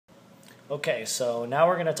Okay, so now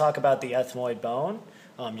we're going to talk about the ethmoid bone.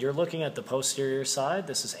 You're looking at the posterior side.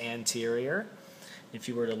 This is anterior. If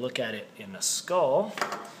you were to look at it in a skull,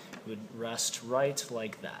 it would rest right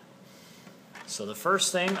like that. So the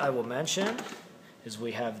first thing I will mention is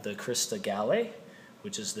we have the crista galli,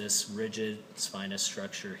 which is this rigid spinous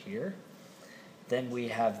structure here. Then we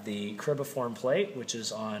have the cribriform plate, which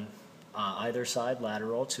is on either side,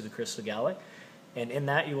 lateral to the crista galli. And in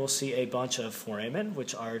that you will see a bunch of foramen,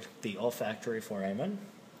 which are the olfactory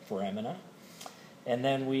foramina. And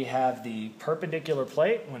then we have the perpendicular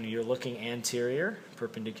plate. When you're looking anterior,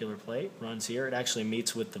 perpendicular plate runs here. It actually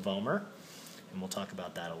meets with the vomer, and we'll talk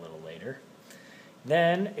about that a little later.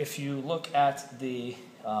 Then if you look at the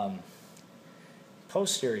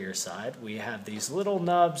posterior side, we have these little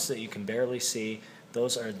nubs that you can barely see.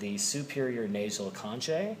 Those are the superior nasal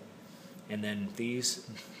conchae. And then these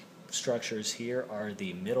structures here are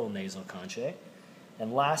the middle nasal conchae.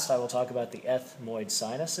 And last, I will talk about the ethmoid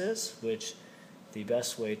sinuses, which the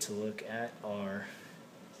best way to look at are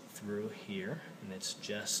through here, and it's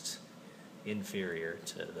just inferior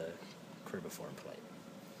to the cribriform plate.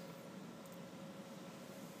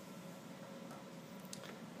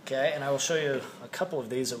 Okay, and I will show you a couple of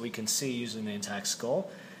these that we can see using the intact skull.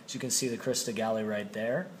 So you can see the crista galli right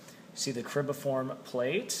there. You see the cribriform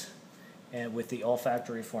plate and with the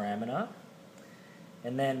olfactory foramina.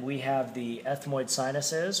 And then we have the ethmoid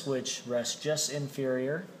sinuses, which rest just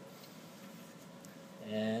inferior.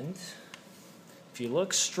 And if you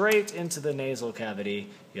look straight into the nasal cavity,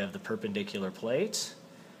 you have the perpendicular plate,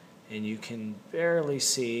 and you can barely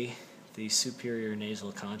see the superior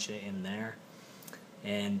nasal concha in there.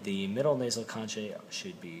 And the middle nasal concha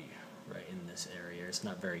should be right in this area. It's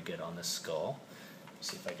not very good on the skull.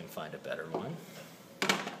 Let's see if I can find a better one.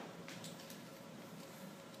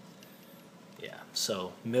 Yeah,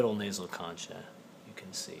 so middle nasal concha, you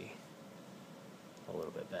can see a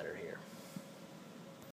little bit better here.